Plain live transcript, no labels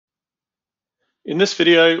In this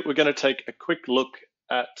video, we're going to take a quick look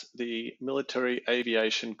at the Military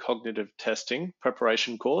Aviation Cognitive Testing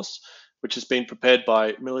preparation course, which has been prepared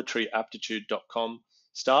by militaryaptitude.com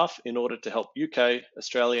staff in order to help UK,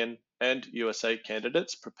 Australian, and USA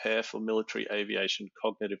candidates prepare for military aviation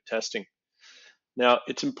cognitive testing. Now,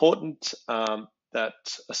 it's important that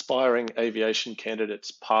aspiring aviation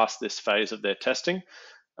candidates pass this phase of their testing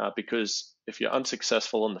because if you're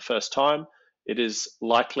unsuccessful on the first time, it is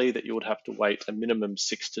likely that you would have to wait a minimum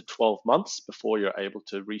 6 to 12 months before you're able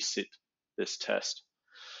to resit this test.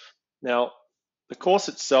 Now, the course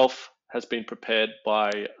itself has been prepared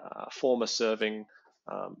by former serving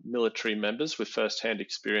military members with first-hand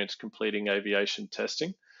experience completing aviation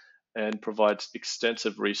testing and provides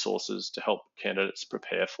extensive resources to help candidates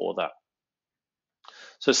prepare for that.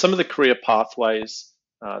 So some of the career pathways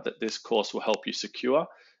that this course will help you secure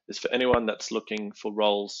is for anyone that's looking for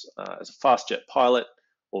roles as a fast jet pilot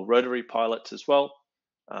or rotary pilots as well,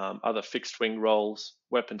 other fixed wing roles,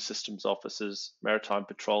 weapon systems officers, maritime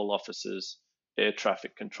patrol officers, air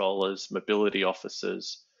traffic controllers, mobility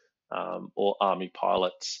officers, or army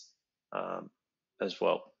pilots as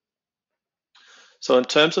well. So in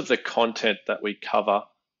terms of the content that we cover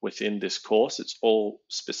within this course, it's all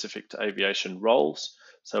specific to aviation roles.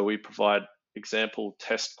 So we provide example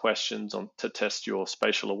test questions to test your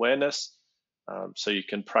spatial awareness. So you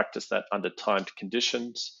can practice that under timed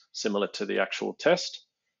conditions, similar to the actual test.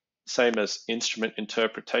 Same as instrument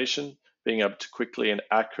interpretation, being able to quickly and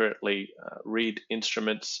accurately read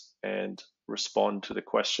instruments and respond to the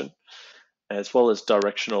question, as well as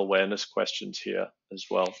directional awareness questions here as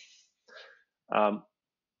well.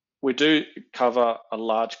 We do cover a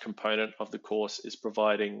large component of the course is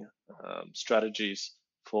providing strategies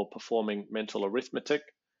for performing mental arithmetic,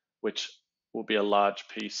 which will be a large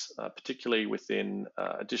piece, particularly within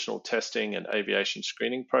additional testing and aviation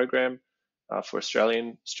screening program for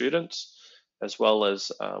Australian students, as well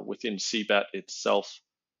as within CBAT itself,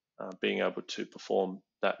 being able to perform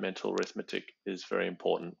that mental arithmetic is very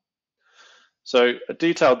important. So a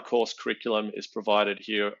detailed course curriculum is provided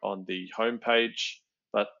here on the homepage,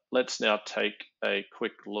 but let's now take a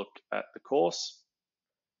quick look at the course.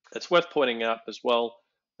 It's worth pointing out as well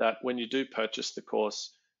that when you do purchase the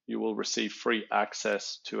course, you will receive free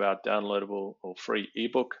access to our downloadable or free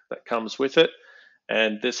ebook that comes with it.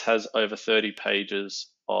 And this has over 30 pages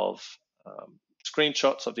of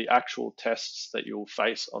screenshots of the actual tests that you'll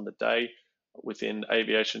face on the day within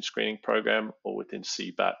aviation screening program or within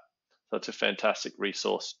CBAT. So it's a fantastic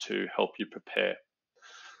resource to help you prepare.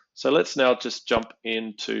 So let's now just jump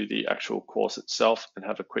into the actual course itself and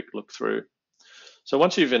have a quick look through. So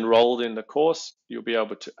once you've enrolled in the course, you'll be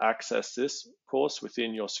able to access this course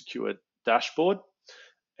within your secure dashboard,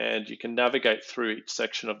 and you can navigate through each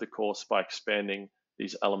section of the course by expanding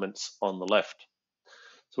these elements on the left.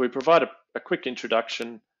 So we provide a quick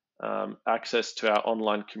introduction, access to our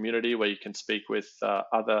online community where you can speak with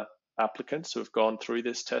other applicants who have gone through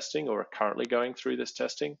this testing or are currently going through this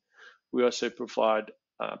testing. We also provide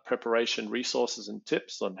preparation resources and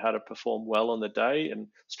tips on how to perform well on the day and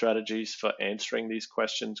strategies for answering these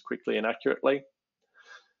questions quickly and accurately.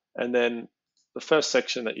 And then the first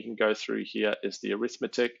section that you can go through here is the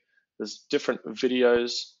arithmetic. There's different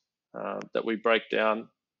videos that we break down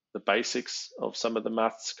the basics of some of the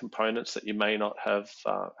maths components that you may not have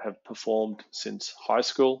performed since high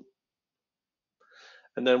school.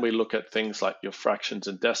 And then we look at things like your fractions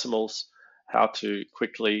and decimals, how to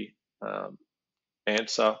quickly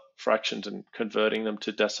answer fractions and converting them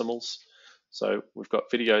to decimals. So we've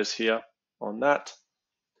got videos here on that.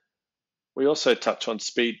 We also touch on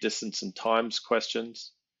speed, distance, and times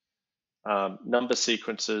questions, number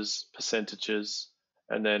sequences, percentages,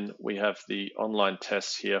 and then we have the online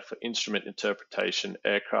tests here for instrument interpretation,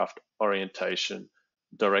 aircraft orientation,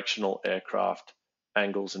 directional aircraft,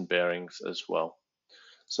 angles and bearings as well.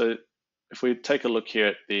 So if we take a look here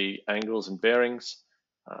at the angles and bearings,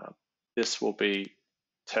 this will be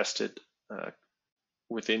tested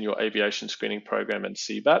within your aviation screening program and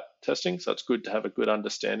CBAT testing. So it's good to have a good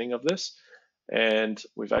understanding of this. And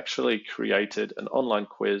we've actually created an online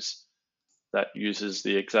quiz that uses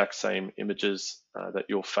the exact same images that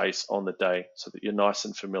you'll face on the day so that you're nice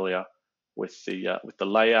and familiar with the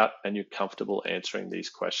layout and you're comfortable answering these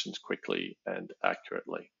questions quickly and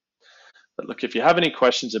accurately. But look, if you have any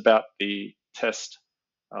questions about the test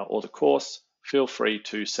or the course, feel free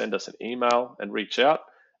to send us an email and reach out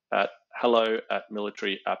at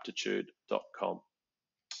hello@militaryaptitude.com.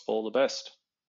 All the best.